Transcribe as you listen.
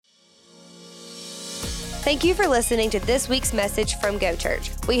Thank you for listening to this week's message from Go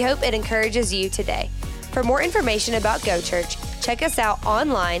Church. We hope it encourages you today. For more information about Go Church, check us out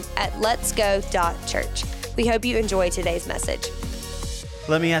online at letsgo.church. We hope you enjoy today's message.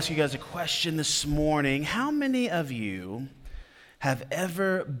 Let me ask you guys a question this morning. How many of you have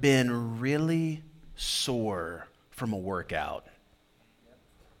ever been really sore from a workout?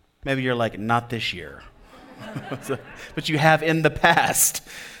 Maybe you're like, not this year, but you have in the past.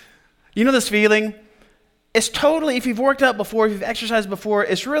 You know this feeling? It's totally, if you've worked out before, if you've exercised before,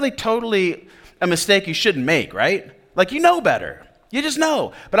 it's really totally a mistake you shouldn't make, right? Like, you know better. You just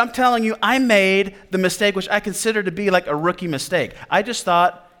know. But I'm telling you, I made the mistake, which I consider to be like a rookie mistake. I just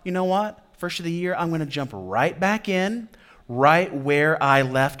thought, you know what? First of the year, I'm going to jump right back in, right where I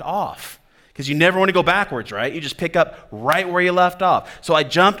left off. Because you never want to go backwards, right? You just pick up right where you left off. So I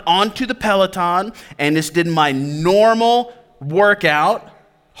jumped onto the Peloton, and this did my normal workout,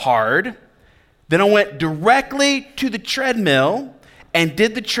 hard. Then I went directly to the treadmill and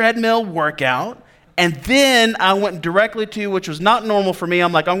did the treadmill workout. And then I went directly to, which was not normal for me,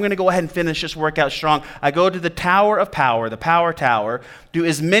 I'm like, I'm going to go ahead and finish this workout strong. I go to the Tower of Power, the Power Tower, do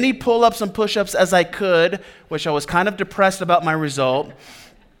as many pull-ups and push-ups as I could, which I was kind of depressed about my result.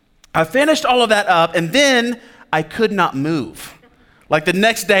 I finished all of that up, and then I could not move. Like the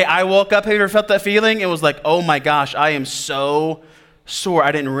next day, I woke up. Have you ever felt that feeling? It was like, oh my gosh, I am so sore.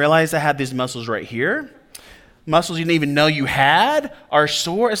 I didn't realize I had these muscles right here. Muscles you didn't even know you had are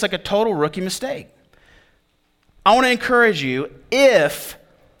sore. It's like a total rookie mistake. I want to encourage you, if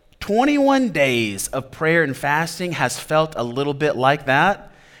 21 days of prayer and fasting has felt a little bit like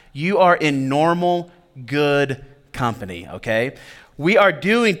that, you are in normal, good company, okay? We are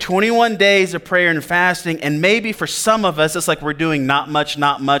doing 21 days of prayer and fasting, and maybe for some of us, it's like we're doing not much.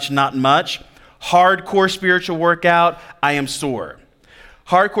 Hardcore spiritual workout, I am sore.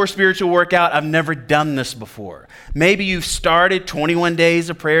 Hardcore spiritual workout, I've never done this before. Maybe you've started 21 days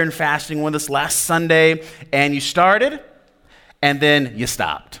of prayer and fasting with us last Sunday, and you started, and then you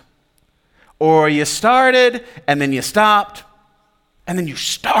stopped. Or you started, and then you stopped, and then you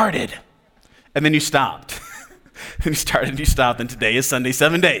started, and then you stopped. And you started and you stopped, and today is Sunday,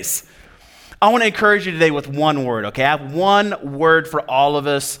 7 days. I want to encourage you today with one word, okay? I have one word for all of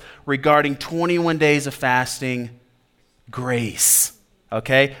us regarding 21 days of fasting: grace.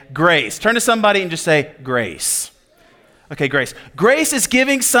 Okay? Grace. Turn to somebody and just say, grace. Okay, grace. Grace is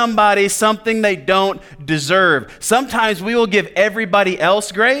giving somebody something they don't deserve. Sometimes we will give everybody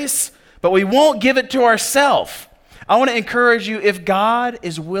else grace, but we won't give it to ourselves. I want to encourage you, if God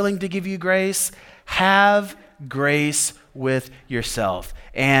is willing to give you grace, have grace with yourself.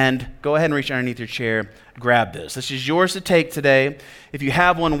 And go ahead and reach underneath your chair. Grab this. This is yours to take today. If you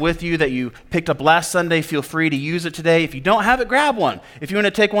have one with you that you picked up last Sunday, feel free to use it today. If you don't have it, grab one. If you want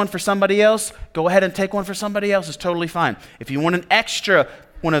to take one for somebody else, go ahead and take one for somebody else. It's totally fine. If you want an extra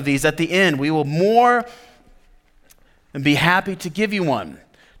one of these at the end, we will more than be happy to give you one.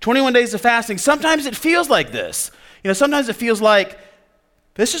 21 days of fasting, sometimes it feels like this. Sometimes it feels like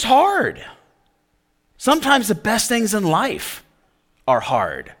this is hard. Sometimes the best things in life are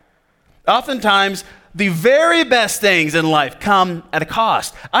hard. Oftentimes, the very best things in life come at a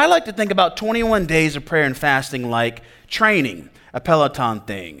cost. I like to think about 21 days of prayer and fasting like training, a Peloton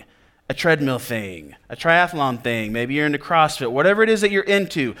thing, a treadmill thing, a triathlon thing. Maybe you're into CrossFit, whatever it is that you're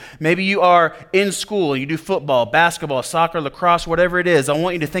into. Maybe you are in school, you do football, basketball, soccer, lacrosse, whatever it is. I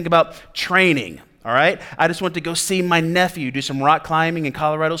want you to think about training. All right? I just went to go see my nephew do some rock climbing in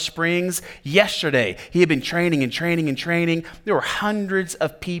Colorado Springs yesterday. He had been training. There were hundreds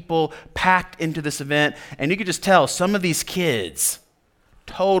of people packed into this event, and you could just tell some of these kids,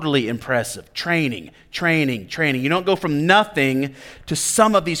 totally impressive. Training. You don't go from nothing to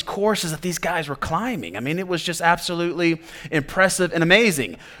some of these courses that these guys were climbing. I mean, it was just absolutely impressive and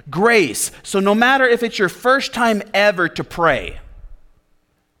amazing. Grace. So no matter if it's your first time ever to pray,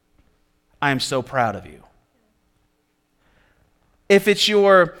 I am so proud of you. If it's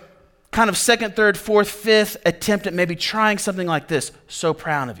your kind of second, third, fourth, fifth attempt at maybe trying something like this, so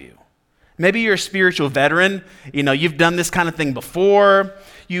proud of you. Maybe you're a spiritual veteran. You've done this kind of thing before.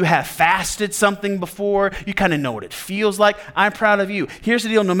 You have fasted something before. You kind of know what it feels like. I'm proud of you. Here's the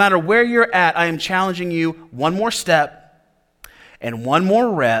deal. No matter where you're at, I am challenging you one more step and one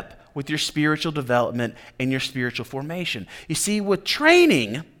more rep with your spiritual development and your spiritual formation. You see, with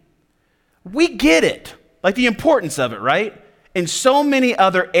training, we get it, like the importance of it, right? In so many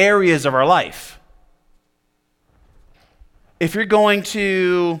other areas of our life. If you're going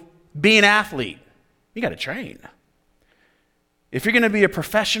to be an athlete, you got to train. If you're going to be a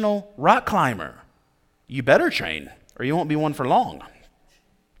professional rock climber, you better train or you won't be one for long.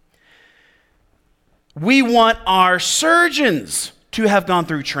 We want our surgeons to have gone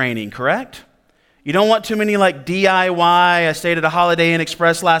through training, correct? You don't want too many like DIY, I stayed at a Holiday Inn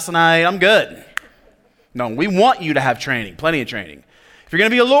Express last night, I'm good. No, we want you to have training, plenty of training. If you're going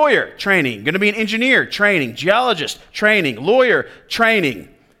to be a lawyer, training. Going to be an engineer, training. Geologist, training. Lawyer, training.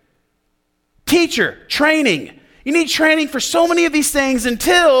 Teacher, training. You need training for so many of these things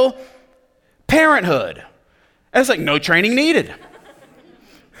until parenthood. And it's like, no training needed.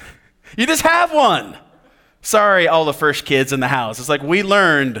 You just have one. Sorry, all the first kids in the house. It's like, we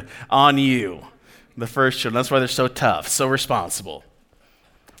learned on you, the first children. That's why they're so tough, so responsible.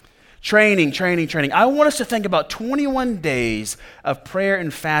 Training. I want us to think about 21 days of prayer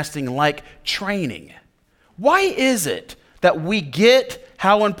and fasting like training. Why is it that we get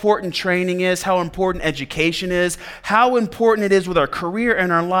how important training is, how important education is, how important it is with our career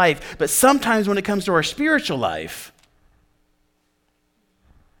and our life, but sometimes when it comes to our spiritual life,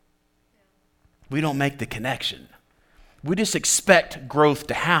 we don't make the connection. We just expect growth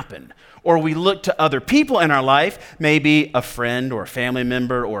to happen. Or we look to other people in our life, maybe a friend or a family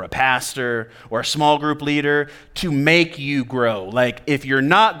member or a pastor or a small group leader, to make you grow. Like if you're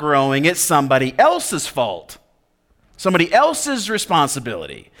not growing, it's somebody else's fault, somebody else's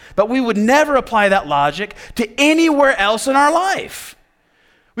responsibility. But we would never apply that logic to anywhere else in our life.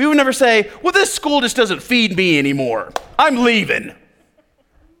 We would never say, well, this school just doesn't feed me anymore. I'm leaving.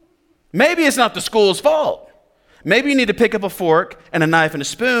 Maybe it's not the school's fault. Maybe you need to pick up a fork and a knife and a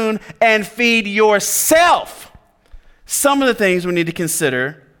spoon and feed yourself. Some of the things we need to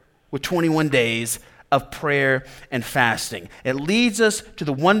consider with 21 days of prayer and fasting. It leads us to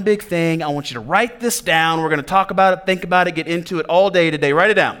the one big thing. I want you to write this down. We're going to talk about it, think about it, get into it all day today.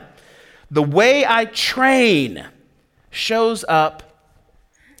 Write it down. The way I train shows up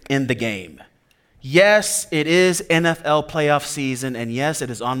in the game. Yes, it is NFL playoff season, and yes,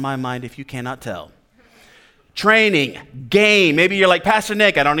 it is on my mind if you cannot tell. Training, game. Maybe you're like, Pastor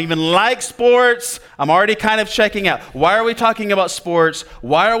Nick, I don't even like sports. I'm already kind of checking out. Why are we talking about sports?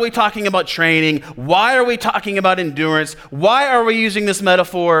 Why are we talking about training? Why are we talking about endurance? Why are we using this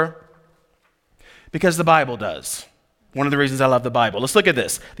metaphor? Because the Bible does. One of the reasons I love the Bible. Let's look at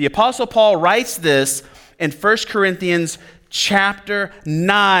this. The Apostle Paul writes this in 1 Corinthians chapter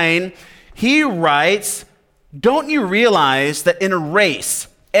 9. He writes, don't you realize that in a race,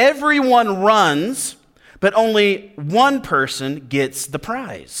 everyone runs, but only one person gets the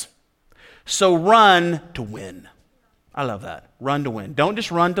prize. So run to win. I love that. Run to win. Don't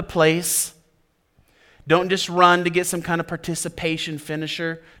just run to place. Don't just run to get some kind of participation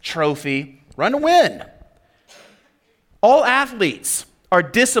finisher, trophy. Run to win. All athletes are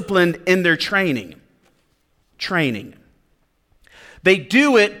disciplined in their training. They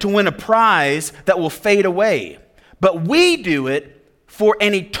do it to win a prize that will fade away. But we do it for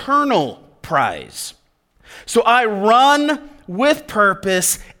an eternal prize. So I run with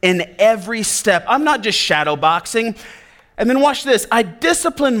purpose in every step. I'm not just shadow boxing. And then watch this. I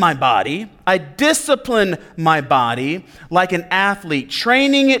discipline my body like an athlete,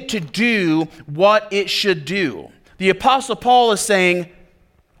 training it to do what it should do. The Apostle Paul is saying,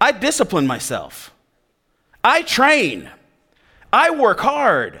 I discipline myself. I train. I work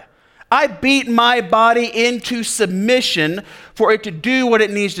hard. I beat my body into submission for it to do what it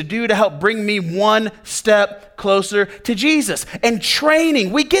needs to do to help bring me one step closer to Jesus. And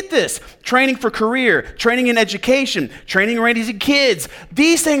training, we get this. Training for career, training in education, training raising kids.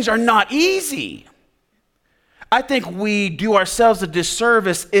 These things are not easy. I think we do ourselves a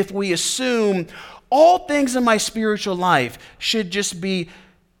disservice if we assume all things in my spiritual life should just be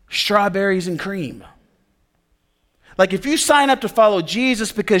strawberries and cream. Like if you sign up to follow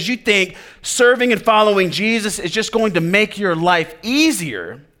Jesus because you think serving and following Jesus is just going to make your life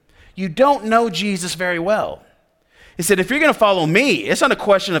easier, you don't know Jesus very well. He said, if you're going to follow me, it's not a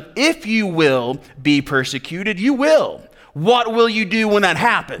question of if you will be persecuted, you will. What will you do when that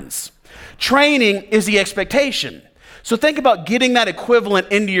happens? Training is the expectation. So think about getting that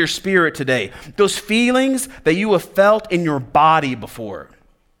equivalent into your spirit today. Those feelings that you have felt in your body before.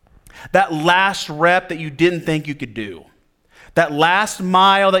 That last rep that you didn't think you could do. That last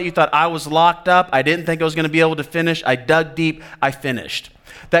mile that you thought, I was locked up, I didn't think I was going to be able to finish, I dug deep, I finished.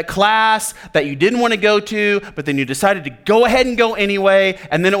 That class that you didn't want to go to, but then you decided to go ahead and go anyway,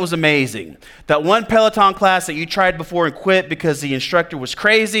 and then it was amazing. That one Peloton class that you tried before and quit because the instructor was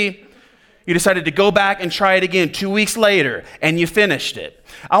crazy, you decided to go back and try it again 2 weeks later, and you finished it.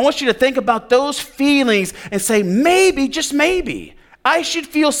 I want you to think about those feelings and say, maybe, just maybe, I should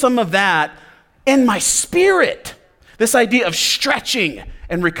feel some of that in my spirit. This idea of stretching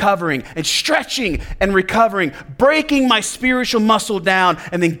and recovering and stretching and recovering, breaking my spiritual muscle down,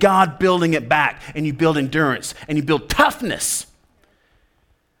 and then God building it back. And you build endurance and you build toughness.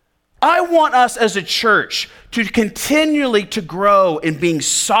 I want us as a church to continually to grow in being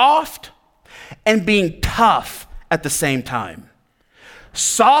soft and being tough at the same time.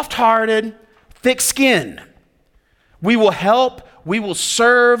 Soft-hearted, thick-skinned. We will help, we will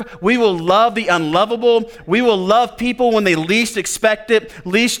serve, we will love the unlovable, we will love people when they least expect it,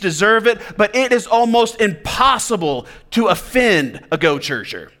 least deserve it, but it is almost impossible to offend a Go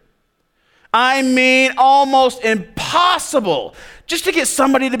Churcher. I mean, almost impossible just to get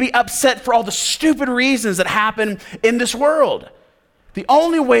somebody to be upset for all the stupid reasons that happen in this world. The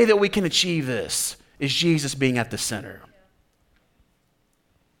only way that we can achieve this is Jesus being at the center.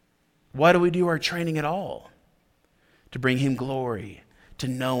 Why do we do our training at all? To bring him glory, to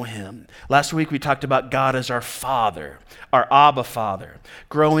know him. Last week we talked about God as our Father, our Abba Father,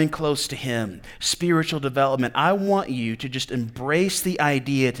 growing close to him, spiritual development. I want you to just embrace the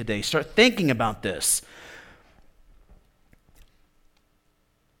idea today. Start thinking about this.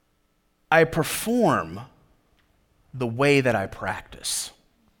 I perform the way that I practice.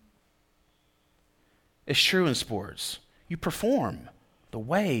 It's true in sports. You perform the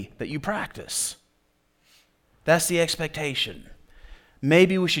way that you practice. That's the expectation.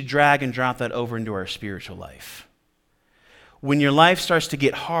 Maybe we should drag and drop that over into our spiritual life. When your life starts to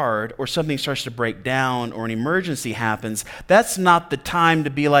get hard or something starts to break down or an emergency happens, that's not the time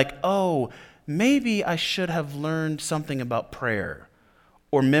to be like, oh, maybe I should have learned something about prayer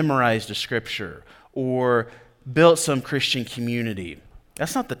or memorized a scripture or built some Christian community.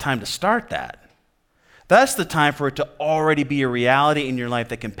 That's not the time to start that. That's the time for it to already be a reality in your life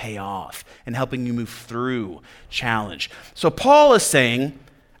that can pay off and helping you move through challenge. So Paul is saying,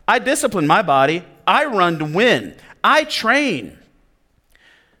 I discipline my body. I run to win. I train.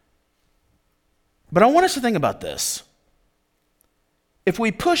 But I want us to think about this. If we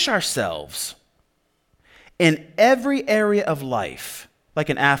push ourselves in every area of life, like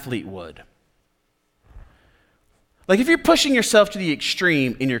an athlete would, like if you're pushing yourself to the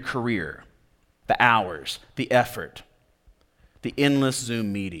extreme in your career, the hours, the effort, the endless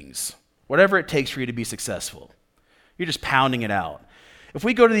Zoom meetings, whatever it takes for you to be successful. You're just pounding it out. If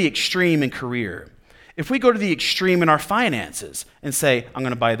we go to the extreme in career, if we go to the extreme in our finances and say, I'm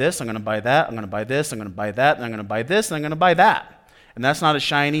going to buy this, I'm going to buy that, I'm going to buy this, I'm going to buy that, and I'm going to buy this, and I'm going to buy that. And that's not as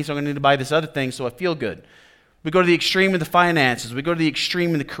shiny, so I'm going to need to buy this other thing so I feel good. We go to the extreme in the finances. We go to the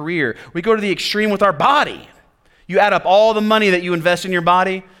extreme in the career. We go to the extreme with our body. You add up all the money that you invest in your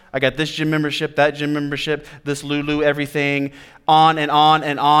body. I got this gym membership, that gym membership, this Lulu, everything, on and on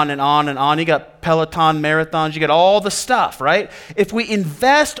and on and on and on. You got Peloton marathons, you got all the stuff, right? If we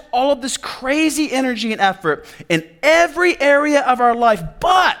invest all of this crazy energy and effort in every area of our life,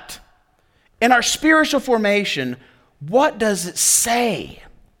 but in our spiritual formation, what does it say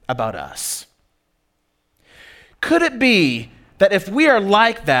about us? Could it be that if we are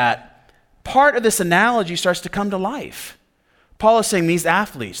like that, part of this analogy starts to come to life? Paul is saying these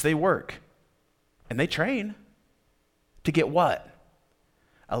athletes, they work and they train to get what?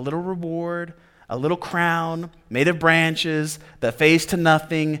 A little reward, a little crown made of branches that fades to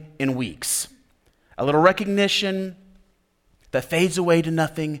nothing in weeks. A little recognition that fades away to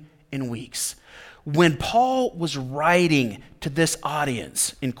nothing in weeks. When Paul was writing to this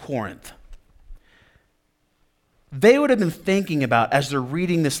audience in Corinth, they would have been thinking about, as they're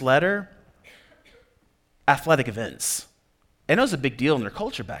reading this letter, athletic events. And it was a big deal in their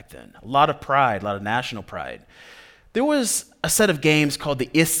culture back then. A lot of pride, a lot of national pride. There was a set of games called the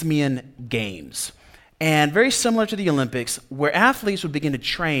Isthmian Games. And very similar to the Olympics, where athletes would begin to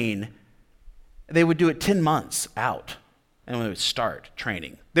train, they would do it 10 months out. And when they would start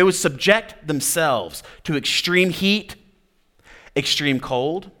training, they would subject themselves to extreme heat, extreme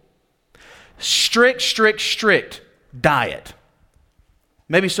cold, strict diet.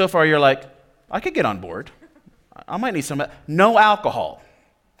 Maybe so far you're like, I could get on board. I might need some. No alcohol.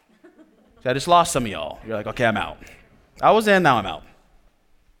 So I just lost some of y'all. You're like, okay, I'm out. I was in, now I'm out.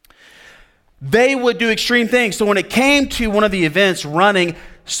 They would do extreme things. So when it came to one of the events, running,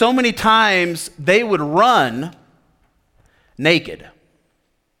 so many times they would run naked.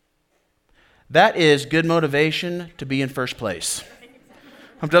 That is good motivation to be in first place.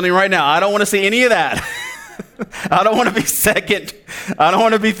 I'm telling you right now, I don't want to see any of that. I don't want to be second. I don't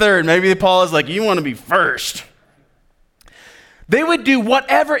want to be third. Maybe Paul is like, you want to be first. They would do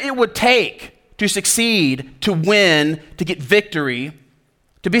whatever it would take to succeed, to win, to get victory,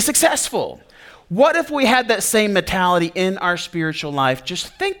 to be successful. What if we had that same mentality in our spiritual life? Just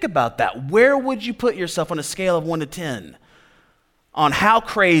think about that. Where would you put yourself on a scale of 1 to 10? on how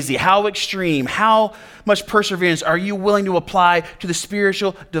crazy, how extreme, how much perseverance are you willing to apply to the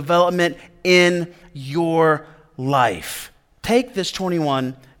spiritual development in your life. Take this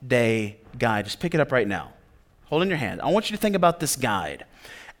 21-day guide. Just pick it up right now. Hold it in your hand. I want you to think about this guide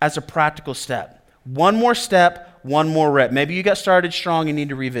as a practical step. One more step, one more rep. Maybe you got started strong and need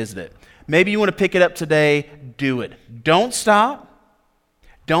to revisit it. Maybe you want to pick it up today. Do it. Don't stop.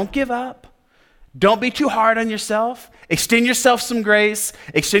 Don't give up. Don't be too hard on yourself. Extend yourself some grace.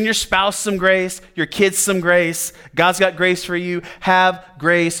 Extend your spouse some grace, your kids some grace. God's got grace for you. Have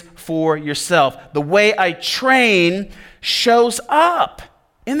grace for yourself. The way I train shows up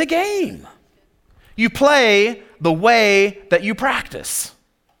in the game. You play the way that you practice.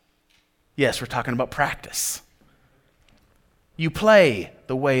 Yes, we're talking about practice. You play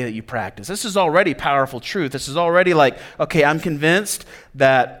the way that you practice. This is already powerful truth. This is already like, okay, I'm convinced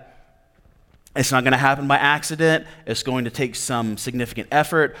that it's not going to happen by accident. It's going to take some significant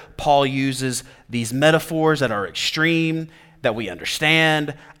effort. Paul uses these metaphors that are extreme, that we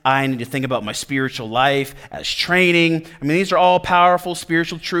understand. I need to think about my spiritual life as training. I mean, these are all powerful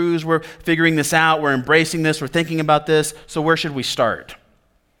spiritual truths. We're figuring this out. We're embracing this. We're thinking about this. So where should we start?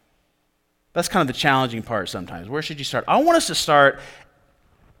 That's kind of the challenging part sometimes. Where should you start? I want us to start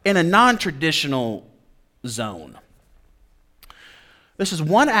in a non-traditional zone. This is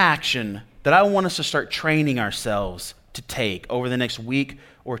one action that I want us to start training ourselves to take over the next week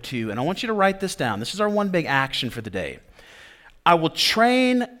or two. And I want you to write this down. This is our one big action for the day. I will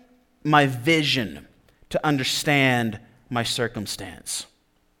train my vision to understand my circumstance.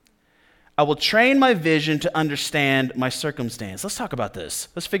 I will train my vision to understand my circumstance. Let's talk about this.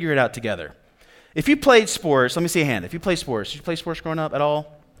 Let's figure it out together. If you played sports, let me see a hand. If you played sports, did you play sports growing up at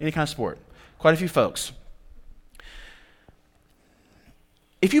all? Any kind of sport? Quite a few folks.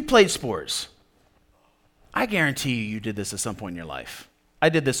 If you played sports, I guarantee you did this at some point in your life. I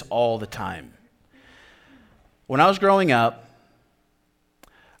did this all the time. When I was growing up,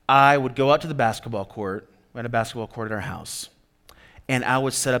 I would go out to the basketball court. We had a basketball court at our house. And I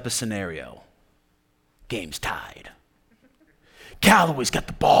would set up a scenario. Game's tied. Callaway's got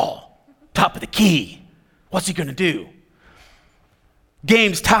the ball, top of the key. What's he going to do?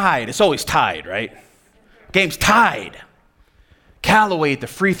 Game's tied. It's always tied, right? Game's tied. Callaway at the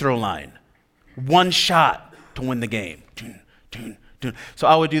free throw line. One shot to win the game. So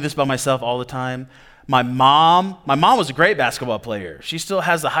I would do this by myself all the time. My mom was a great basketball player. She still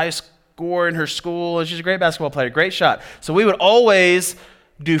has the highest score in her school, and she's a great basketball player, great shot. So we would always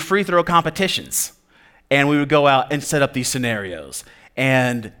do free throw competitions, and we would go out and set up these scenarios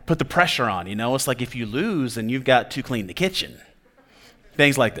and put the pressure on. You know, it's like if you lose, then you've got to clean the kitchen.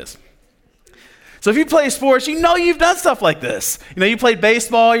 Things like this. So if you play sports, you know you've done stuff like this. You know, you played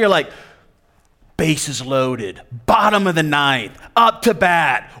baseball, you're like, bases loaded, bottom of the ninth, up to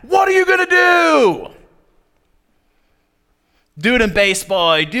bat. What are you going to do? Do it in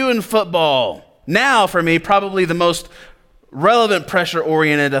baseball, do it in football. Now, for me, probably the most relevant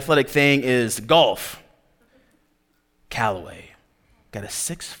pressure-oriented athletic thing is golf. Callaway got a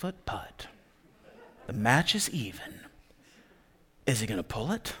 6-foot putt. The match is even. Is he going to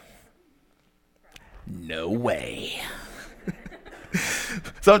pull it? No way.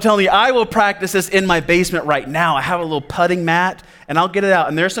 So I'm telling you, I will practice this in my basement right now. I have a little putting mat, and I'll get it out.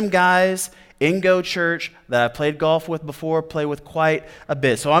 And there's some guys in Go Church that I've played golf with before, play with quite a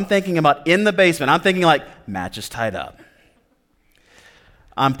bit. So I'm thinking about in the basement. I'm thinking like, match is tied up.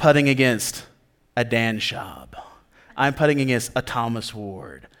 I'm putting against a Dan Schaub. I'm putting against a Thomas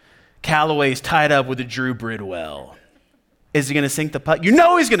Ward. Callaway's tied up with a Drew Bridwell. Is he going to sink the putt? You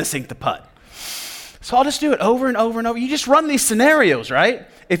know he's going to sink the putt. So I'll just do it over and over and over. You just run these scenarios, right?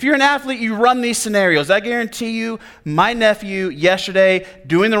 If you're an athlete, you run these scenarios. I guarantee you, my nephew yesterday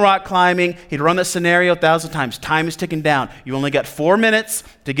doing the rock climbing, he'd run that scenario 1,000 times. Time is ticking down. You only got 4 minutes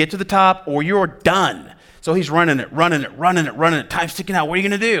to get to the top or you're done. So he's running it. Time's ticking out. What are you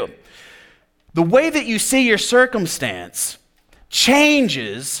going to do? The way that you see your circumstance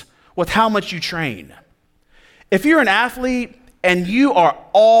changes with how much you train. If you're an athlete, and you are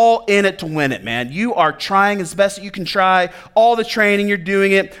all in it to win it, man. You are trying as best that you can try. All the training, you're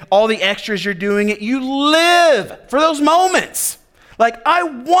doing it. All the extras, you're doing it. You live for those moments. Like, I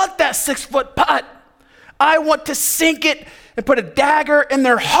want that 6-foot putt. I want to sink it and put a dagger in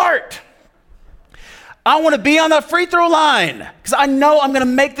their heart. I want to be on that free throw line because I know I'm going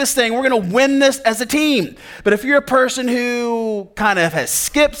to make this thing. We're going to win this as a team. But if you're a person who kind of has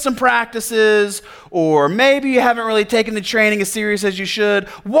skipped some practices or maybe you haven't really taken the training as serious as you should,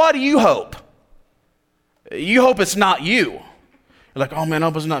 what do you hope? You hope it's not you. You're like, oh man, I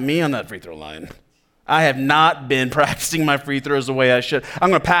hope it's not me on that free throw line. I have not been practicing my free throws the way I should. I'm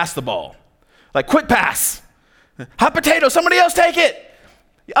going to pass the ball. Like, quick pass. Hot potato, somebody else take it.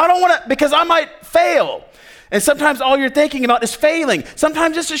 I don't want to, because I might fail. And sometimes all you're thinking about is failing.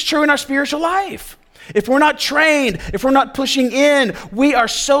 Sometimes this is true in our spiritual life. If we're not trained, if we're not pushing in, we are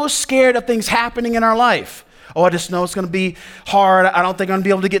so scared of things happening in our life. Oh, I just know it's going to be hard. I don't think I'm going to be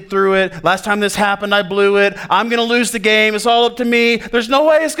able to get through it. Last time this happened, I blew it. I'm going to lose the game. It's all up to me. There's no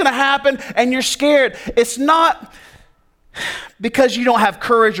way it's going to happen. And you're scared. It's not because you don't have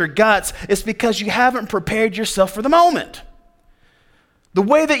courage or guts. It's because you haven't prepared yourself for the moment. The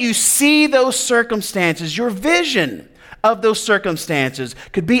way that you see those circumstances, your vision of those circumstances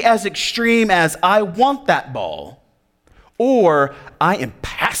could be as extreme as I want that ball or I am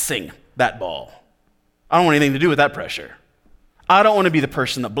passing that ball. I don't want anything to do with that pressure. I don't want to be the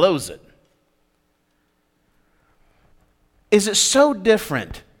person that blows it. Is it so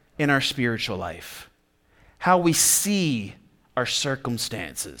different in our spiritual life? How we see our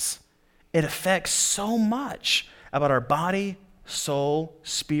circumstances. It affects so much about our body, soul,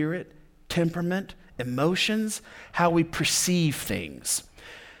 spirit, temperament, emotions, how we perceive things.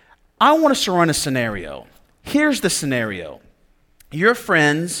 I want us to run a scenario. Here's the scenario. You're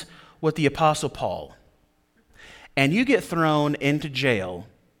friends with the Apostle Paul, and you get thrown into jail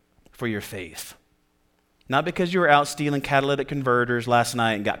for your faith. Not because you were out stealing catalytic converters last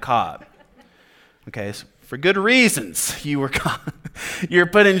night and got caught. Okay, so for good reasons you were caught. You're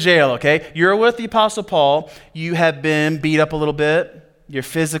put in jail, okay? You're with the Apostle Paul. You have been beat up a little bit. You're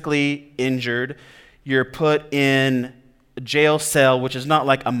physically injured. You're put in a jail cell, which is not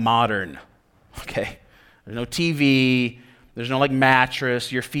like a modern, okay? There's no TV. There's no like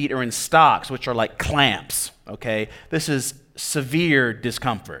mattress. Your feet are in stocks, which are like clamps, okay? This is severe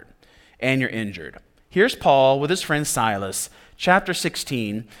discomfort, and you're injured. Here's Paul with his friend Silas, chapter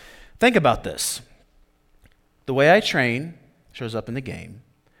 16. Think about this. The way I train shows up in the game.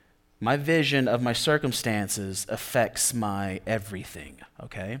 My vision of my circumstances affects my everything,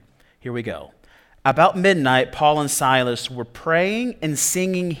 okay? Here we go. About midnight, Paul and Silas were praying and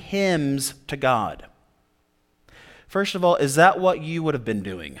singing hymns to God. First of all, is that what you would have been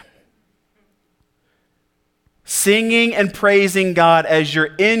doing? Singing and praising God as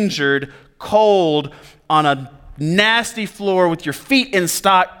you're injured, cold, on a nasty floor with your feet in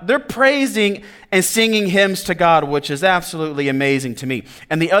stock. They're praising and singing hymns to God, which is absolutely amazing to me.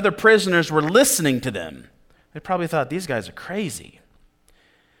 And the other prisoners were listening to them. They probably thought, these guys are crazy.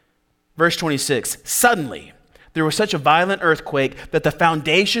 Verse 26, suddenly there was such a violent earthquake that the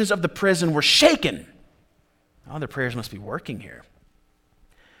foundations of the prison were shaken. Oh, their prayers must be working here.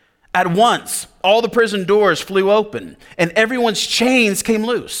 At once, all the prison doors flew open, and everyone's chains came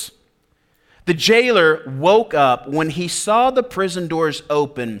loose. The jailer woke up when he saw the prison doors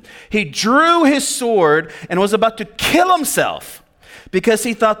open. He drew his sword and was about to kill himself because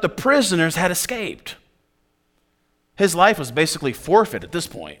he thought the prisoners had escaped. His life was basically forfeit at this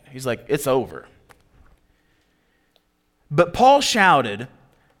point. He's like, it's over. But Paul shouted,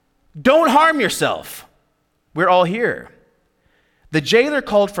 "Don't harm yourself. We're all here." The jailer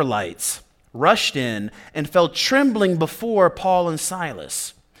called for lights, rushed in, and fell trembling before Paul and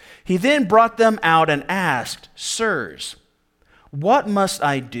Silas. He then brought them out and asked, "Sirs, what must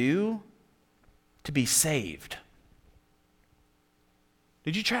I do to be saved?"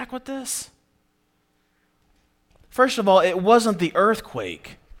 Did you track with this? First of all, it wasn't the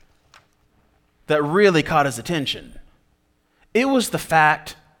earthquake that really caught his attention. It was the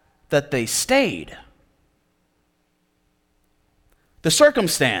fact that they stayed. The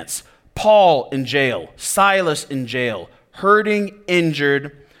circumstance, Paul in jail, Silas in jail, hurting,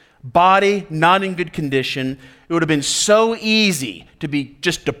 injured, body not in good condition. It would have been so easy to be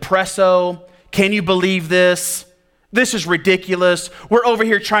just depresso. Can you believe this? This is ridiculous. We're over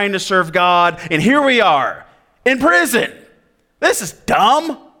here trying to serve God, and here we are in prison. This is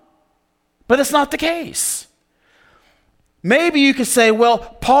dumb. But it's not the case. Maybe you could say, well,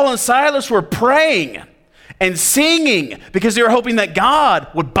 Paul and Silas were praying and singing because they were hoping that God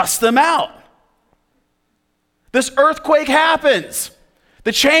would bust them out. This earthquake happens.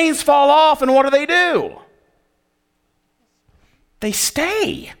 The chains fall off, and what do? They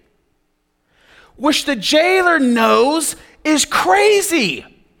stay. Which the jailer knows is crazy.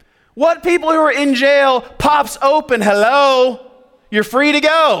 What people who are in jail pops open, hello, you're free to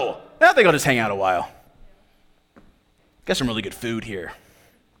go. I think I'll just hang out a while. Got some really good food here.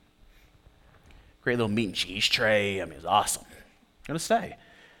 Great little meat and cheese tray. I mean, it's awesome. I'm going to stay.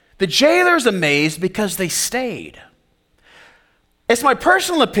 The jailer's amazed because they stayed. It's my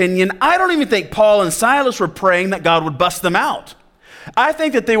personal opinion. I don't even think Paul and Silas were praying that God would bust them out. I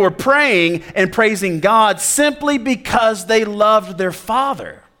think that they were praying and praising God simply because they loved their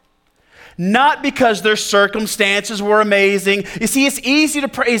Father, not because their circumstances were amazing. You see, it's easy to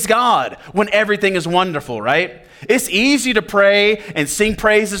praise God when everything is wonderful, right? It's easy to pray and sing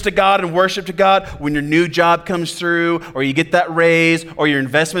praises to God and worship to God when your new job comes through, or you get that raise, or your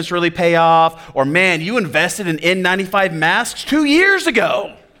investments really pay off, or man, you invested in N95 masks 2 years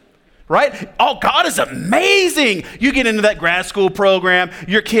ago. Right? Oh, God is amazing. You get into that grad school program.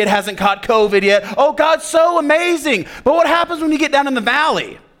 Your kid hasn't caught COVID yet. Oh, God's so amazing. But what happens when you get down in the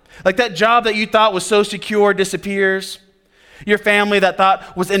valley? Like that job that you thought was so secure disappears. Your family that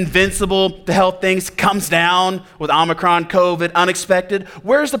thought was invincible to health things comes down with Omicron, COVID, unexpected.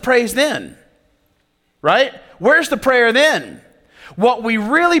 Where's the praise then? Right? Where's the prayer then? What we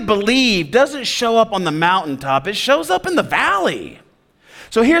really believe doesn't show up on the mountaintop. It shows up in the valley.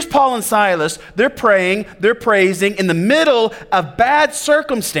 So here's Paul and Silas. They're praying, they're praising. In the middle of bad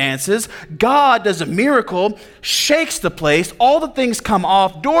circumstances, God does a miracle, shakes the place, all the things come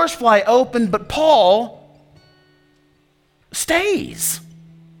off, doors fly open, but Paul stays.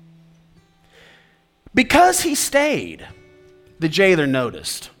 Because he stayed, the jailer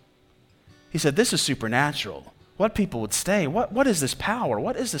noticed. He said, this is supernatural. What people would stay? What is this power?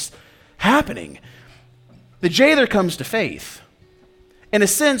 What is this happening? The jailer comes to faith. In a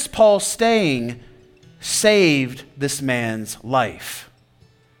sense, Paul staying saved this man's life.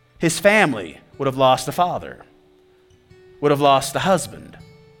 His family would have lost a father, would have lost a husband.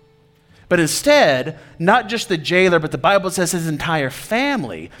 But instead, not just the jailer, but the Bible says his entire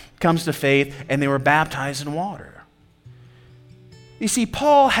family comes to faith and they were baptized in water. You see,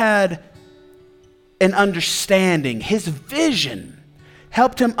 Paul had an understanding. His vision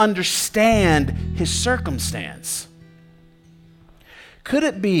helped him understand his circumstance. Could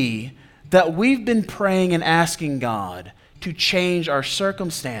it be that we've been praying and asking God to change our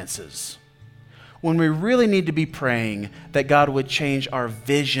circumstances when we really need to be praying that God would change our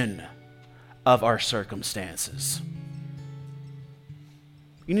vision of our circumstances?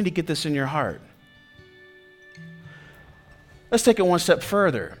 You need to get this in your heart. Let's take it one step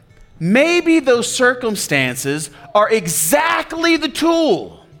further. Maybe those circumstances are exactly the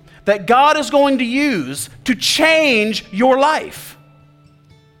tool that God is going to use to change your life.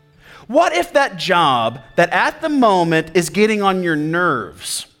 What if that job that at the moment is getting on your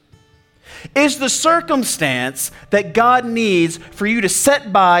nerves is the circumstance that God needs for you to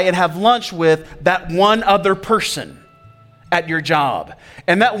sit by and have lunch with that one other person at your job?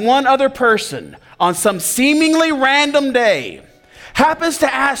 And that one other person on some seemingly random day happens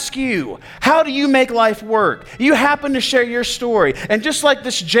to ask you, how do you make life work? You happen to share your story. And just like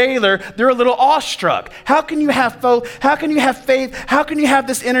this jailer, they're a little awestruck. How can you have faith? How can you have faith? How can you have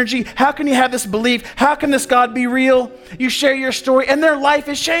this energy? How can you have this belief? How can this God be real? You share your story and their life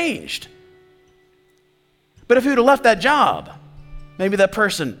is changed. But if you would have left that job, maybe that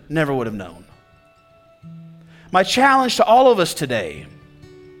person never would have known. My challenge to all of us today,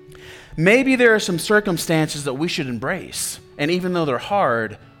 maybe there are some circumstances that we should embrace. And even though they're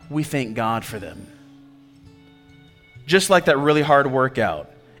hard, we thank God for them. Just like that really hard workout.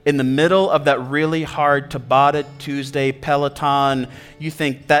 In the middle of that really hard Tabata Tuesday Peloton, you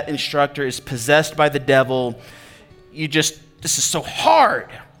think that instructor is possessed by the devil. This is so hard.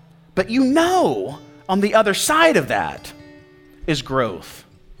 But you know, on the other side of that is growth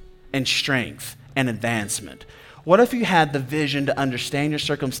and strength and advancement. What if you had the vision to understand your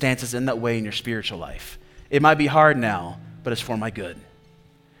circumstances in that way in your spiritual life? It might be hard now, but it's for my good.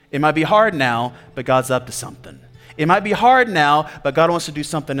 It might be hard now, but God's up to something. It might be hard now, but God wants to do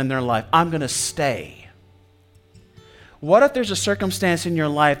something in their life. I'm going to stay. What if there's a circumstance in your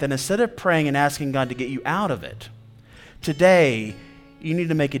life that instead of praying and asking God to get you out of it, today you need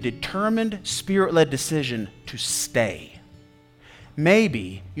to make a determined, spirit-led decision to stay.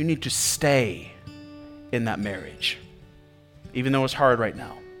 Maybe you need to stay in that marriage, even though it's hard right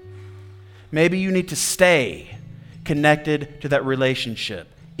now. Maybe you need to stay connected to that relationship,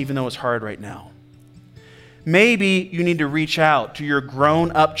 even though it's hard right now. Maybe you need to reach out to your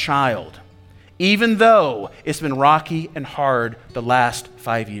grown-up child, even though it's been rocky and hard the last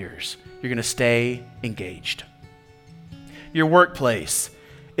 5 years. You're going to stay engaged. Your workplace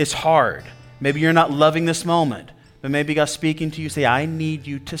is hard. Maybe you're not loving this moment, but maybe God's speaking to you, say, I need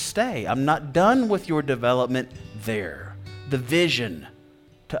you to stay. I'm not done with your development there. The vision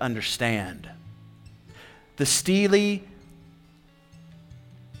to understand. The steely,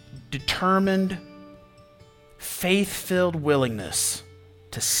 determined, faith-filled willingness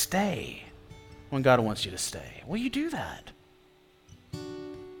to stay when God wants you to stay. Will you do that?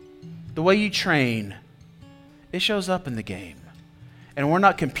 The way you train, it shows up in the game. And we're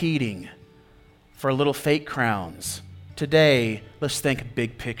not competing for little fake crowns. Today, let's think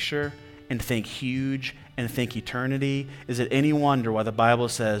big picture and think huge and think eternity. Is it any wonder why the Bible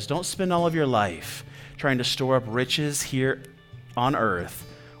says, don't spend all of your life trying to store up riches here on earth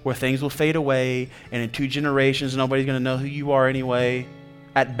where things will fade away and in 2 generations nobody's going to know who you are anyway,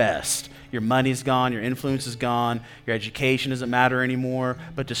 at best. Your money's gone, your influence is gone, your education doesn't matter anymore,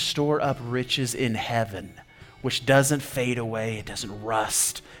 but to store up riches in heaven, which doesn't fade away, it doesn't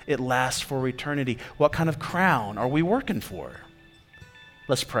rust, it lasts for eternity. What kind of crown are we working for?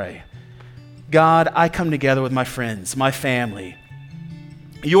 Let's pray. God, I come together with my friends, my family,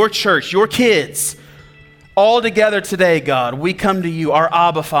 your church, your kids, all together today, God. We come to you, our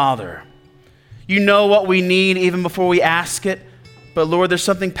Abba Father. You know what we need even before we ask it, but Lord, there's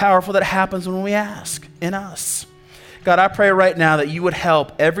something powerful that happens when we ask in us. God, I pray right now that you would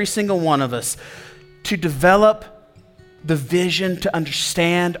help every single one of us to develop the vision to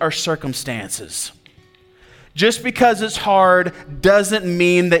understand our circumstances. Just because it's hard doesn't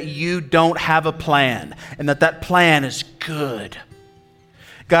mean that you don't have a plan and that plan is good.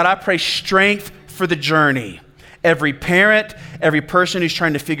 God, I pray strength for the journey. Every parent, every person who's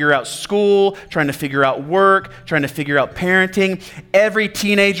trying to figure out school, trying to figure out work, trying to figure out parenting, every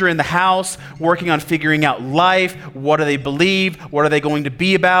teenager in the house working on figuring out life, what do they believe, what are they going to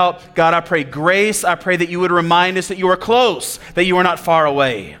be about. God, I pray grace. I pray that you would remind us that you are close, that you are not far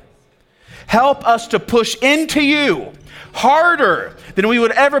away. Help us to push into you harder than we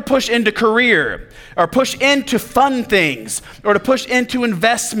would ever push into career or push into fun things or to push into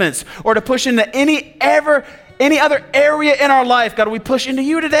investments or to push into any other area in our life. God, we push into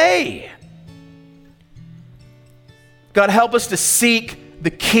you today. God, help us to seek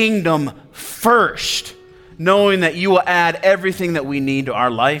the kingdom first, knowing that you will add everything that we need to our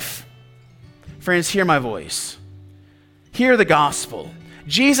life. Friends, hear my voice. Hear the gospel.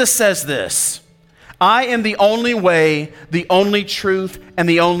 Jesus says this, I am the only way, the only truth, and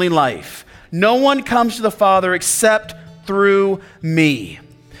the only life. No one comes to the Father except through me.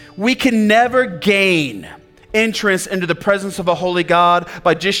 We can never gain entrance into the presence of a holy God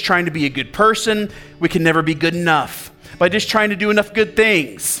by just trying to be a good person. We can never be good enough. By just trying to do enough good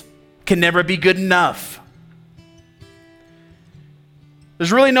things, can never be good enough.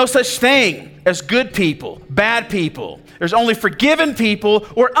 There's really no such thing as good people, bad people. There's only forgiven people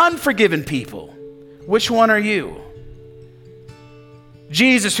or unforgiven people. Which one are you?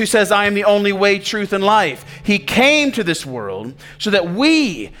 Jesus, who says, I am the only way, truth, and life. He came to this world so that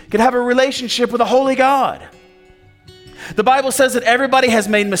we could have a relationship with a holy God. The Bible says that everybody has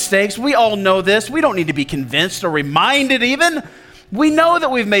made mistakes. We all know this. We don't need to be convinced or reminded even. We know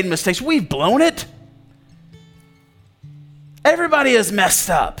that we've made mistakes. We've blown it. Everybody has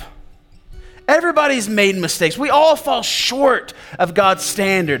messed up. Everybody's made mistakes. We all fall short of God's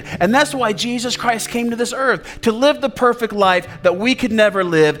standard. And that's why Jesus Christ came to this earth, to live the perfect life that we could never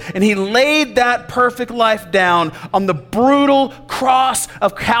live. And he laid that perfect life down on the brutal cross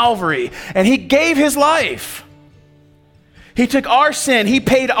of Calvary. And he gave his life. He took our sin. He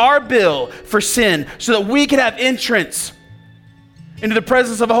paid our bill for sin so that we could have entrance into the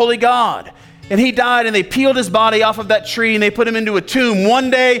presence of a holy God. And he died, and they peeled his body off of that tree, and they put him into a tomb 1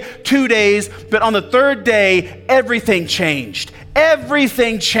 day, 2 days. But on the 3rd day, everything changed.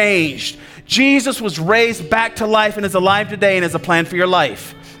 Everything changed. Jesus was raised back to life and is alive today and has a plan for your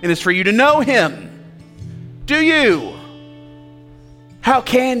life. And it's for you to know him. Do you? How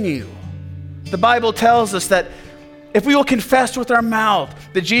can you? The Bible tells us that if we will confess with our mouth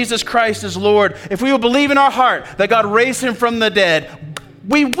that Jesus Christ is Lord, if we will believe in our heart that God raised him from the dead,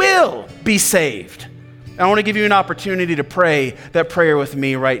 we will be saved. And I want to give you an opportunity to pray that prayer with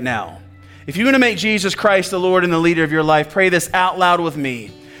me right now. If you want to make Jesus Christ the Lord and the leader of your life, pray this out loud with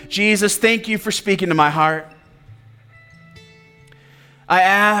me. Jesus, thank you for speaking to my heart. I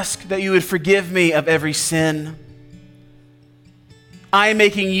ask that you would forgive me of every sin. I am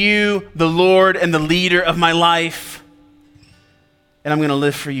making you the Lord and the leader of my life. And I'm going to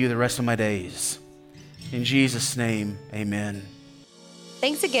live for you the rest of my days. In Jesus' name, amen.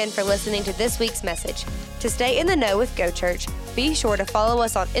 Thanks again for listening to this week's message. To stay in the know with Go Church, be sure to follow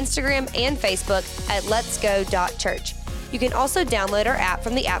us on Instagram and Facebook at letsgo.church. You can also download our app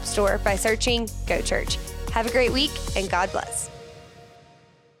from the App Store by searching Go Church. Have a great week, and God bless.